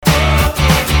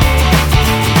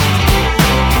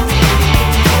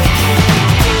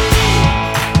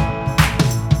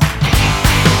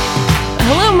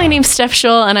Steph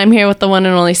Scholl, and I'm here with the one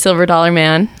and only Silver Dollar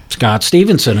Man. Scott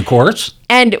Stevenson, of course.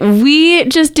 And we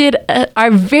just did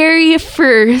our very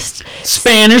first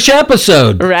Spanish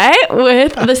episode. Right?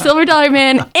 With the Silver Dollar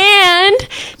Man and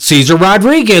Cesar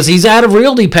Rodriguez. He's out of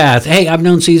Realty Path. Hey, I've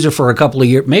known Cesar for a couple of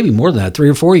years, maybe more than that, 3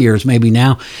 or 4 years maybe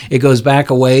now. It goes back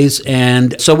a ways.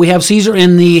 And so we have Cesar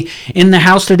in the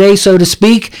house today, so to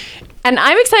speak. And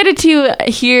I'm excited to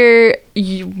hear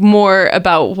more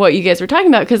about what you guys were talking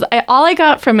about, because all I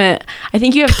got from it, I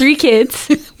think you have 3 kids.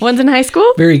 One's in high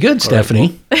school. Very good,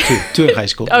 Stephanie. Two in high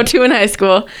school. Oh, 2 in high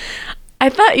school. I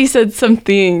thought you said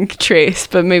something Trace,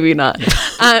 but maybe not.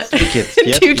 3 kids.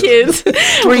 Yes. 2 kids.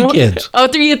 3 kids. Oh,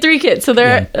 three kids. So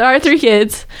there are 3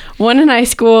 kids, 1 in high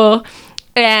school.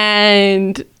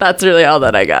 And that's really all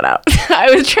that I got out. I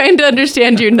was trying to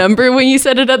understand your number when you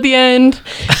said it at the end,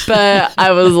 but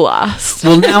I was lost.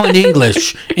 Well, now in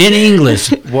English.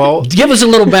 Well, give us a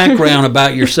little background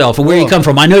about yourself and where you come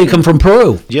from. I know you come from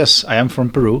Peru. yes, I am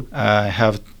from Peru. I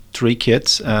have 3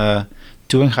 kids,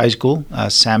 2 in high school.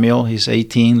 Samuel, he's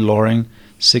 18, Lauren,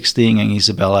 16, and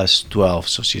Isabella is 12,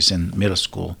 so she's in middle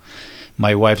school.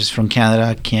 My wife is from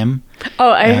Canada, Kim.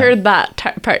 Oh, I heard that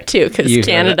part too, because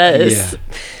Canada is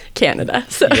Canada.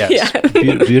 So Yes,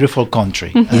 beautiful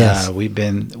country. Yes.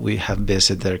 We have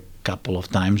visited there a couple of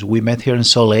times. We met here in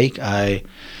Salt Lake. I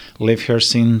live here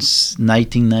since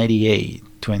 1998,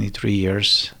 23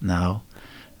 years now.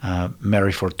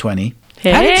 Married for 20.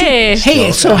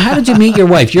 Hey. So how did you meet your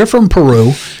wife? You're from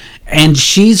Peru, and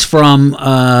she's from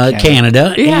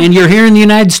Canada, and you're here in the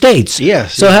United States.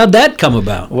 Yes. So how'd that come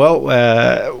about?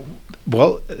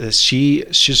 She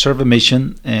served a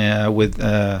mission with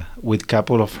a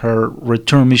couple of her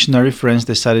return missionary friends.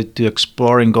 Decided to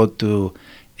explore and go to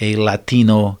a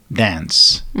Latino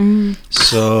dance.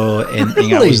 So and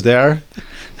I was there.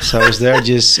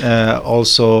 Just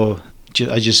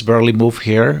I just barely moved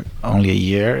here, only a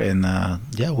year, and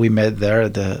we met there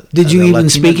at the. Did you even Latino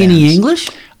speak dance. any English?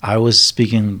 I was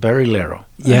speaking very little.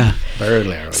 Yeah. Very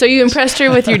little. So you impressed her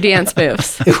with your dance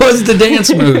moves. It was the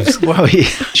dance moves. Well,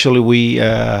 actually, we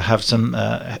have some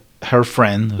her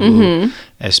friend who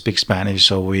speaks Spanish,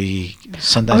 so we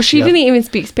sometimes. Oh, she didn't even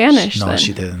speak Spanish. No, then.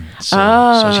 she didn't. So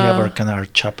she had our kind of our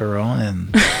chaperone,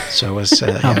 and so it was.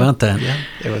 How about that? Yeah,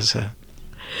 it was.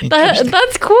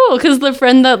 That's cool, because the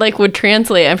friend that would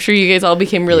translate, I'm sure you guys all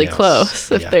became really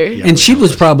close. If they're And she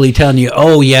was probably telling you,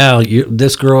 "Oh yeah,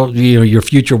 this girl, your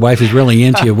future wife is really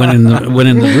into you." When in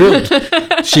the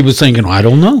room, she was thinking, "I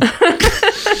don't know."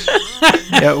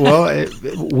 Yeah, well,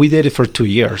 we did it for 2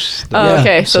 years.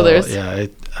 Okay, so there's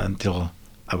until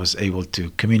I was able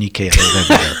to communicate a little bit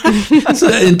better. So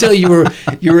until you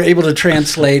were able to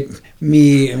translate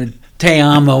me. Te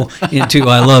amo into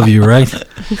I love you, right?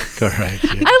 Correct.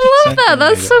 Yeah. I love that.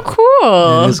 That's so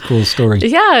cool. It is a cool story.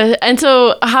 Yeah. And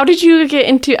so how did you get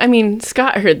into,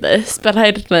 Scott heard this, but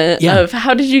I didn't, of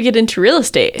how did you get into real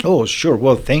estate? Oh, sure.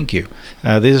 Well, thank you.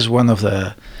 This is one of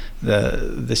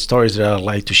the stories that I'd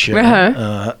like to share.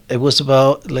 It was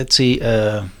about, let's see,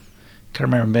 can't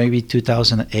remember, maybe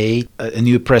 2008. A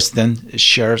new president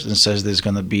shares and says there's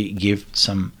going to give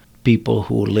some people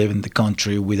who live in the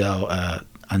country without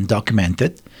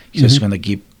undocumented. He's just going to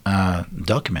give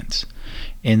documents.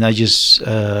 And I just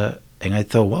and I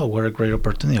thought, wow, what a great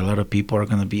opportunity. A lot of people are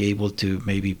going to be able to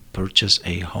maybe purchase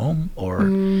a home or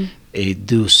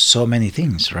do so many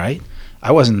things, right?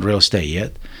 I wasn't in real estate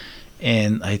yet.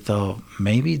 And I thought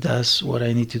maybe that's what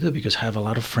I need to do, because I have a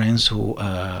lot of friends who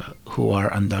are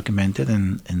undocumented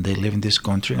and they live in this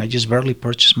country. And I just barely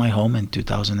purchased my home in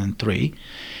 2003,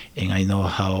 and I know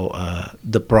how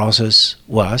the process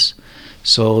was.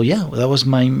 So that was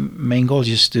my main goal,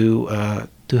 just to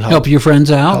help your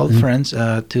friends out, help friends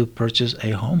to purchase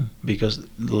a home, because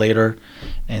later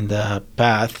in the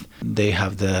path they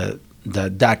have the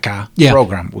DACA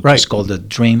program, which is called the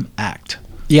Dream Act.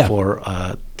 For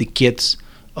the kids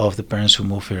of the parents who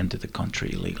move here into the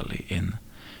country illegally, and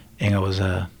I was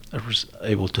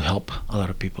able to help a lot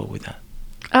of people with that.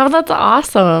 Oh, that's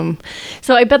awesome!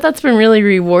 So I bet that's been really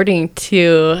rewarding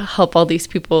to help all these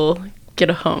people get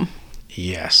a home.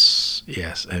 Yes,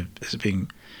 it's been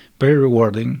very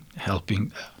rewarding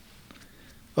helping.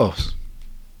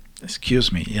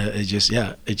 Excuse me. It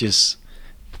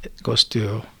goes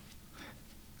to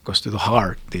the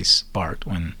heart. This part,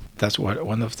 when that's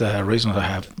one of the reasons I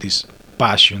have this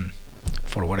passion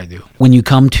for what I do. When you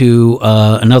come to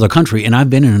another country, and I've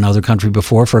been in another country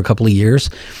before for a couple of years,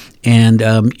 and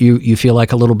you feel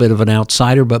like a little bit of an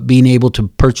outsider, but being able to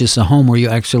purchase a home where you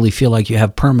actually feel like you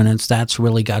have permanence, that's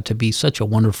really got to be such a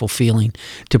wonderful feeling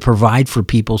to provide for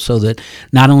people, so that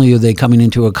not only are they coming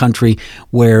into a country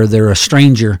where they're a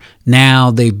stranger,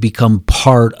 now they've become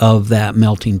part of that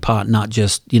melting pot, not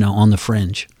just, on the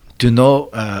fringe. To know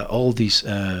all these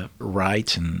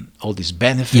rights and all these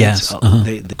benefits, yes.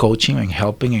 The coaching and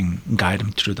helping and guide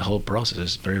them through the whole process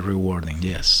is very rewarding,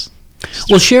 yes.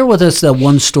 Well, share with us that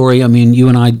one story. I mean, you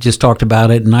and I just talked about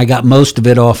it, and I got most of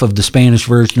it off of the Spanish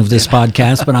version of this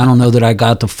podcast, but I don't know that I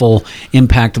got the full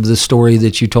impact of the story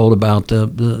that you told about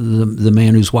the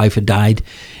man whose wife had died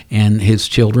and his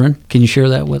children. Can you share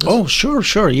that with us? Oh,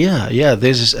 sure. Yeah.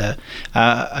 This is,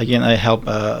 again, I help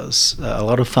a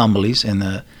lot of families,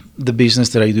 and the business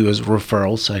that I do is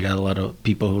referrals. I got a lot of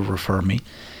people who refer me.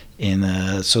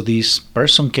 And so this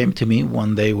person came to me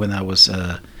one day when I was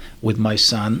with my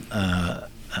son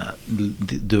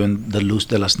doing the Luz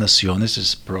de las Naciones.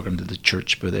 It's a program that the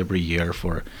church put every year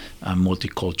for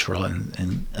multicultural.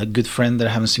 And a good friend that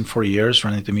I haven't seen for years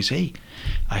ran into me and said, hey,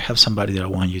 I have somebody that I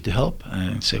want you to help.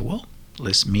 And I say, well,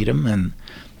 let's meet him. And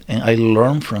I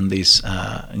learned from this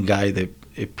guy that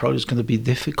it probably is going to be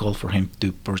difficult for him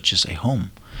to purchase a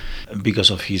home because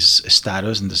of his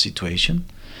status and the situation.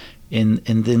 And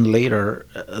then later,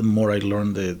 more I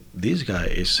learned that this guy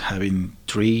is having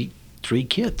three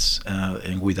kids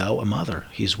and without a mother.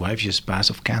 His wife just passed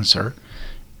of cancer,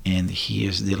 and he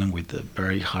is dealing with a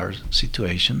very hard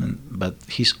situation. But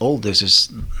his oldest is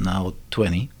now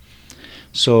 20.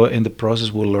 So in the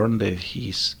process, we learned that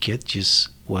his kid just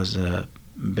was a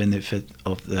benefit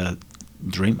of the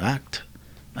DREAM Act.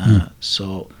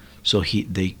 So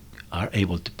they are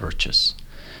able to purchase,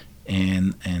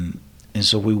 and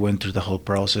so we went through the whole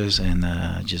process and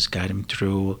just guided him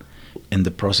through. In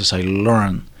the process, I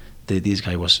learned that this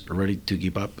guy was ready to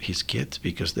give up his kids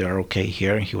because they are okay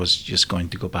here, and he was just going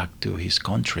to go back to his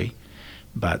country.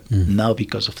 But now,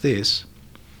 because of this,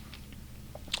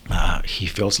 he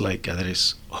feels like there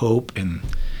is hope, and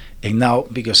now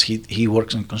because he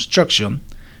works in construction,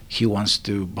 he wants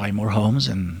to buy more homes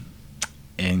and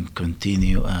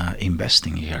continue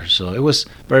investing here. So it was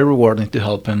very rewarding to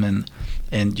help him,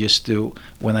 and just to,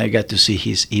 when I got to see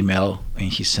his email,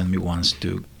 and he sent me once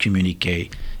to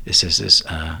communicate, it says this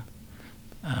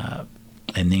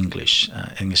in English.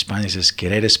 In Spanish, it says,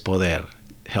 querer es poder.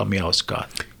 Help me out,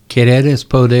 Scott. Querer es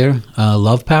poder,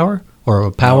 love power, or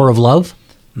a power of love?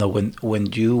 No, when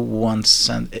you want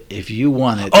something, if you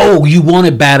want it. Oh, you want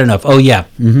it bad enough. Oh, yeah.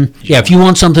 Mm-hmm. Yeah, if you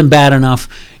want something bad enough,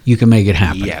 you can make it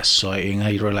happen. Yes. So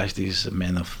I realized he's a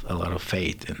man of a lot of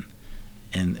faith,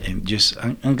 and just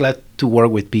I'm glad to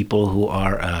work with people who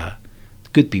are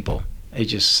good people.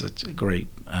 It's just such a great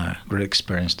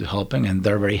experience to helping, and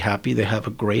they're very happy. They have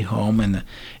a great home and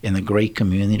in a great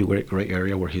community, great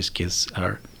area where his kids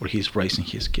are, where he's raising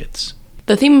his kids.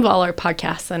 The theme of all our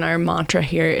podcasts and our mantra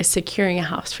here is securing a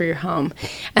house for your home.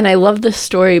 And I love this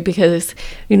story because,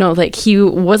 he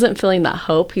wasn't feeling that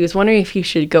hope. He was wondering if he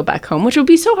should go back home, which would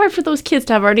be so hard for those kids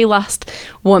to have already lost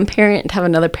one parent, to have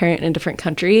another parent in a different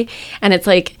country. And it's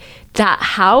like that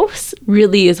house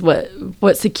really is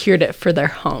what secured it for their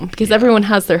home, because everyone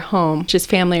has their home, just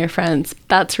family or friends.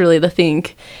 That's really the thing.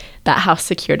 That house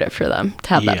secured it for them, to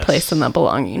have that place and that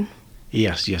belonging.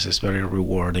 Yes, it's very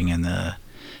rewarding, and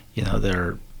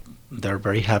they're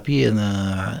very happy,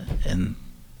 and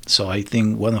so I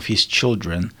think one of his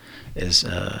children is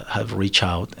have reached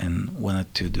out and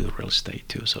wanted to do real estate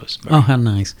too. So it's very how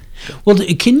nice. Well,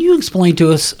 can you explain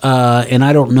to us? And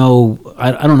I don't know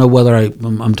whether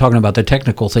I'm talking about the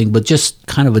technical thing, but just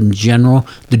kind of in general,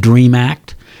 the DREAM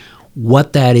Act,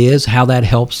 what that is, how that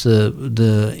helps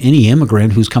any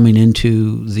immigrant who's coming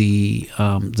into the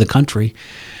country.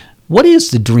 What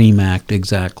is the DREAM Act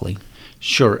exactly?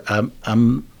 Sure.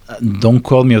 Don't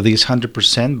quote me on this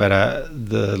 100%, but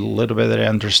the little bit that I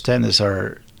understand is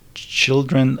our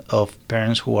children of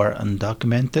parents who are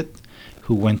undocumented,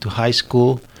 who went to high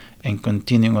school and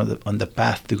continuing on the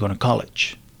path to go to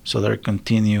college. So they're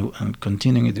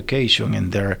continuing education,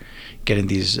 and they're getting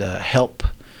this help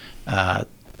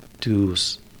to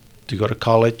go to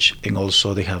college, and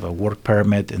also they have a work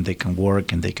permit, and they can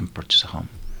work and they can purchase a home.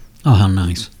 Oh, how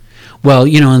nice. Well,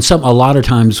 and a lot of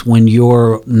times when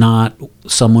you're not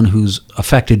someone who's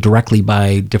affected directly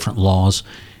by different laws,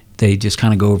 they just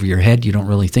kind of go over your head. You don't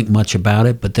really think much about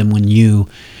it. But then when you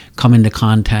come into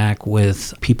contact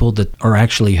with people that are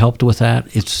actually helped with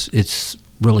that, it's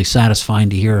really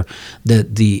satisfying to hear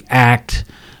that the act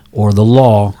or the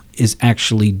law is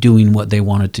actually doing what they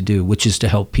want it to do, which is to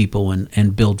help people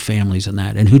and build families and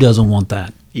that. And who doesn't want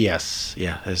that? Yes,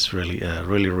 yeah, it's really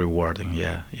really rewarding.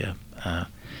 Yeah, yeah.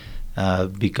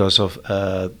 Because of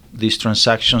these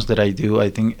transactions that I do, I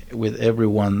think with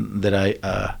everyone that I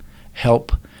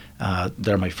help,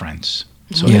 they're my friends.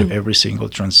 So every single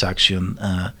transaction,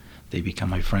 they become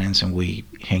my friends, and we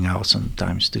hang out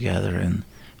sometimes together, and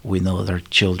we know their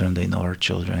children, they know our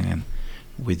children, and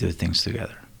we do things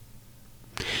together.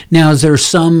 Now, is there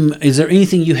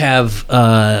anything you have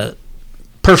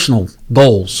personal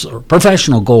goals or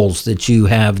professional goals that you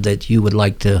have that you would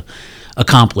like to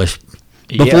accomplish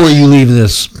before you leave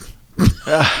this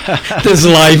this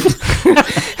life?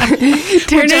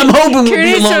 I'm hoping turn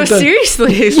it so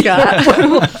seriously, Scott.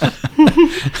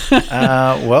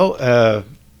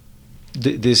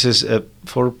 This is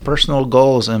for personal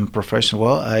goals and professional.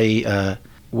 Well,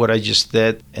 what I just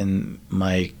did in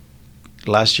my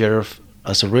last year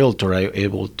as a realtor, I was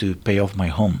able to pay off my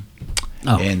home.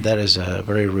 Oh. And that is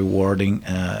very rewarding.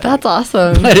 That's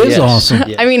awesome. That is awesome.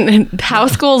 Yes. I mean,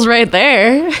 house goals right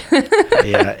there.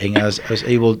 Yeah, and I was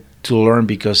able to learn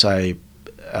because I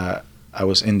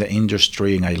was in the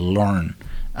industry, and I learned.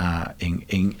 And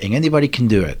anybody can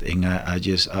do it. And I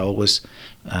always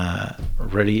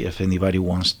ready if anybody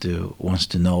wants to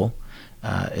know.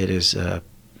 It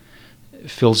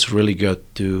feels really good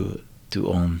to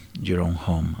own your own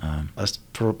home. As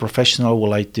for a professional, I would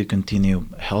like to continue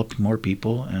helping more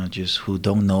people just who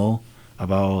don't know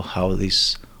about how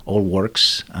this all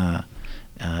works.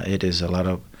 It is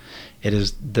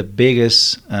the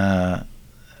biggest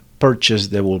purchase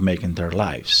they will make in their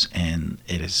lives, and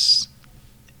it is,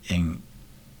 and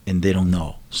they don't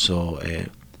know. So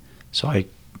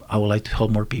I would like to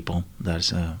help more people.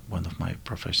 That's one of my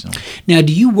professional. Now,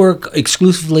 do you work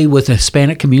exclusively with the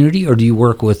Hispanic community, or do you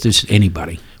work with just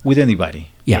anybody? With anybody.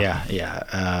 Yeah.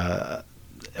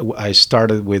 I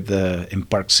started with in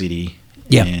Park City.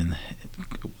 Yeah. And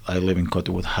I live in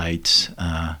Cottonwood Heights.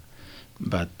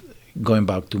 But going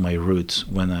back to my roots,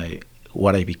 when I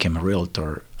became a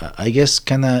realtor, I guess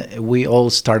we all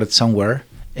started somewhere,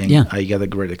 and I got a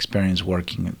great experience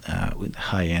working with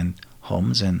high-end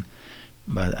homes,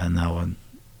 but now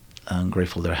I'm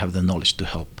grateful that I have the knowledge to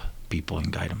help people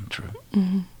and guide them through.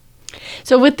 Mm-hmm.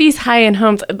 So with these high-end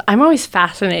homes, I'm always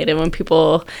fascinated when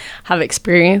people have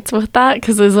experience with that,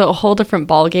 because there's a whole different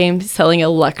ballgame selling a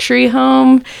luxury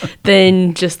home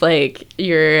than just like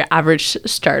your average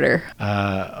starter.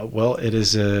 Well, it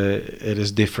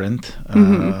is different,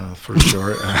 for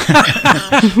sure.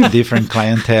 Different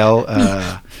clientele.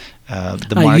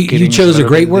 The marketing. You chose a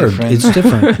great word. It's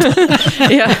different.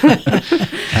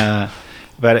 Yeah.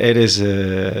 But it is,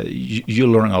 you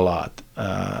learn a lot.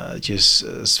 Just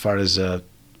as far as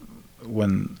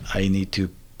when I need to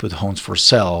put homes for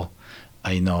sale,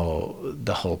 I know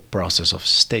the whole process of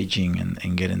staging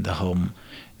and getting the home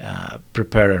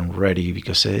prepared and ready,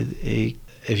 because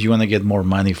if you want to get more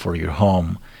money for your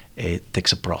home, it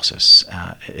takes a process.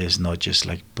 It's not just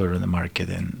like put it on the market,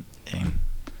 and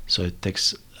so it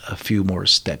takes a few more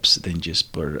steps than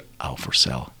just put it out for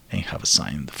sale and have a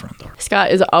sign in the front door.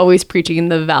 Scott is always preaching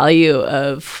the value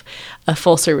of a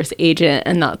full service agent,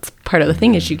 and that's part of the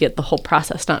thing, is you get the whole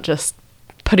process, not just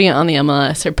putting it on the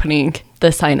MLS or putting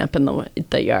the sign up in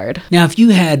the yard. Now, if you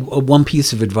had one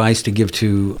piece of advice to give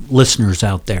to listeners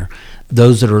out there,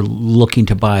 those that are looking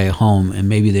to buy a home and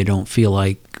maybe they don't feel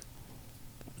like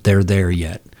they're there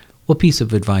yet, what piece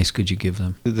of advice could you give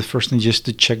them? The first thing is just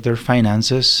to check their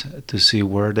finances, to see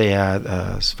where they are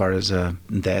as far as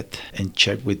debt, and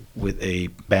check with a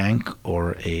bank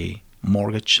or a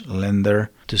mortgage lender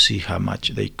to see how much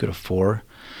they could afford.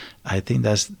 I think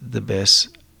that's the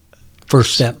best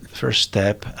first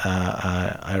step.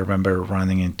 I remember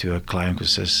running into a client who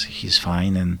says he's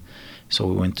fine, and so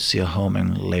we went to see a home,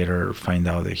 and later find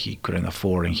out that he couldn't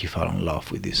afford, and he fell in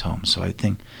love with this home. So I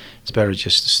think it's better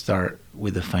just to start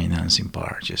with the financing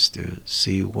part, just to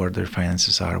see where their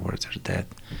finances are, where their debt.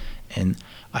 And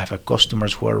I have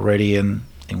customers who are ready in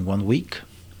 1 week.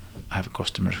 I have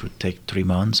customers who take 3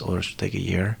 months, others take a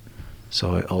year.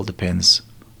 So it all depends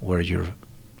where your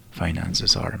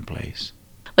finances are in place.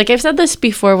 Like I've said this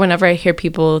before, whenever I hear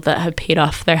people that have paid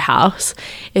off their house,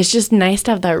 it's just nice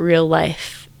to have that real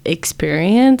life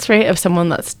experience, right, of someone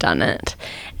that's done it.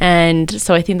 And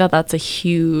so I think that that's a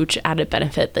huge added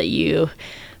benefit that you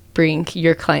bring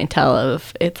your clientele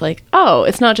of. It's like, oh,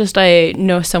 it's not just I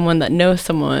know someone that knows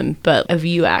someone, but of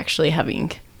you actually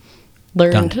having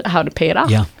learned how to pay it off.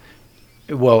 Yeah.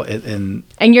 Well, and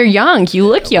you're young. You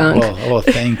look young. Well,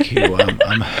 thank you. I'm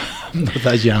not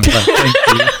that young, but thank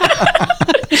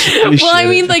you. Well, I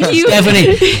mean, like you,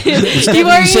 Stephanie, you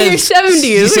are in your 70s.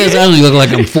 She says I only look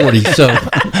like I'm 40. So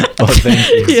Oh,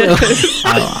 thank you.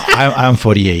 Yeah. I'm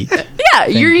 48. Yeah,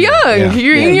 you're you. young. Yeah.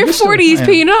 You're Yeah, in your you're still- 40s yeah.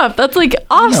 paying off. That's like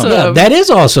awesome. yeah, that is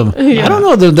awesome. I don't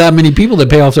know that many people that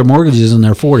pay off their mortgages in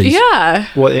their 40s. Yeah.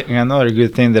 Well, another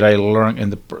good thing that I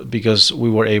learned because we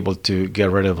were able to get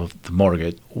rid of the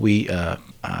mortgage, we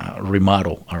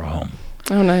remodel our home.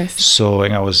 Oh, nice. So,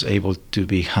 and I was able to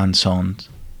be hands-on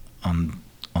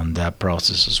on that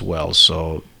process as well.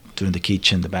 So, doing the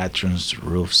kitchen, the bathrooms,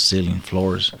 roof, ceiling,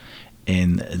 floors,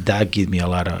 and that gives me a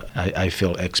lot of, I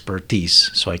feel, expertise,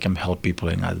 so I can help people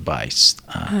and advise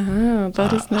Oh,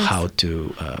 that is nice. how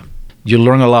to. You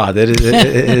learn a lot. It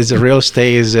is real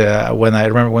estate is when I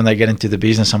remember when I get into the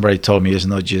business, somebody told me it's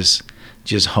not just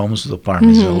homes with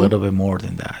apartments. It's a little bit more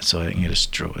than that. So I think it is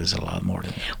true. It's a lot more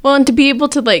than that. Well, and to be able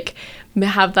to like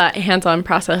have that hands-on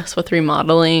process with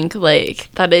remodeling, like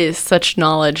that is such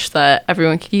knowledge that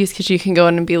everyone could use, because you can go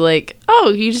in and be like,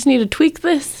 oh, you just need to tweak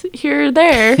this here or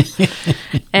there.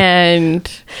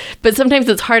 But sometimes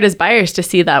it's hard as buyers to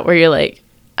see that, where you're like,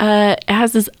 it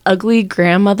has this ugly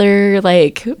grandmother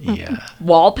like Yeah.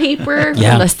 wallpaper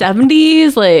Yeah. from the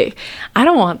 70s. Like, I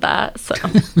don't want that. So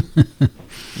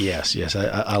Yes.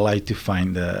 I like to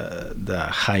find the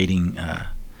hiding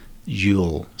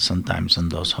jewel sometimes in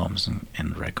those homes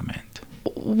and recommend.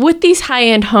 with these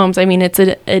high-end homes, I mean, it's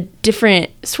a different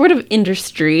sort of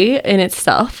industry in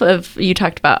itself. Of you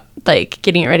talked about like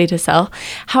getting it ready to sell.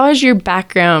 How has your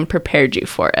background prepared you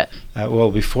for it? Well,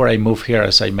 before I moved here,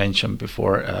 as I mentioned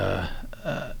before,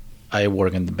 I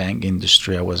work in the bank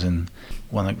industry. I was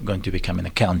going to become an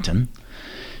accountant.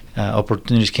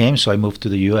 Opportunities came, so I moved to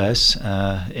the U.S.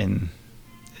 In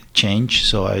change.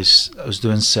 So I was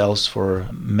doing sales for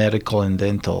medical and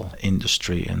dental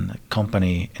industry in a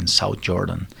company in South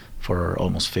Jordan for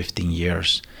almost 15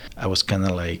 years. I was kind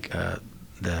of like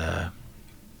the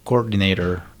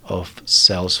coordinator of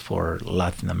sales for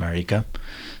Latin America.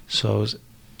 So I was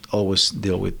always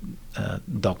deal with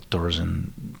doctors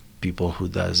and people who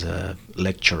does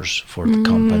lectures for the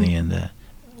company and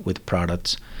with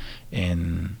products,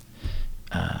 and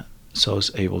so I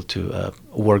was able to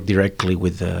work directly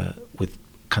with the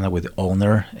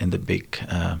owner and the big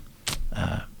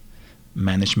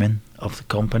management of the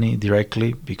company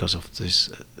directly because of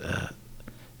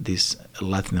these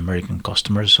Latin American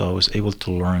customers. So I was able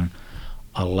to learn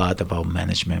a lot about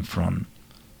management from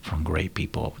great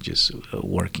people, just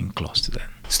working close to them.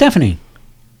 Stephanie,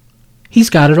 he's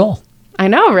got it all. I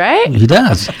know, right? He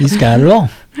does. He's got it all.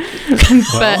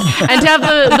 But and to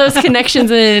have those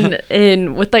connections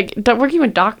in with like working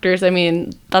with doctors, I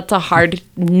mean, that's a hard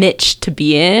niche to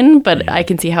be in, but I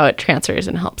can see how it transfers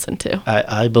and helps into.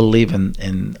 I believe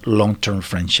in long-term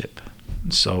friendship.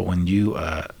 So when you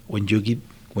give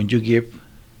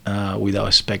without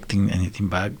expecting anything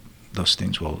back, those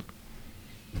things will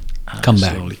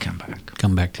slowly come back.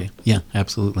 Come back to you. Yeah,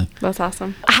 absolutely. That's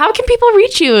awesome. How can people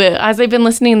reach you? As they've been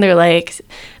listening, they're like,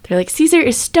 Cesar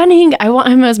is stunning. I want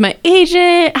him as my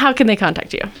agent. How can they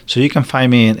contact you? So you can find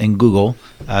me in Google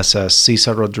as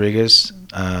Cesar Rodriguez,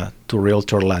 to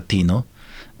Realtor Latino.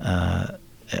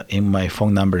 My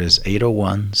phone number is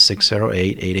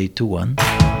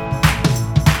 801-608-8821.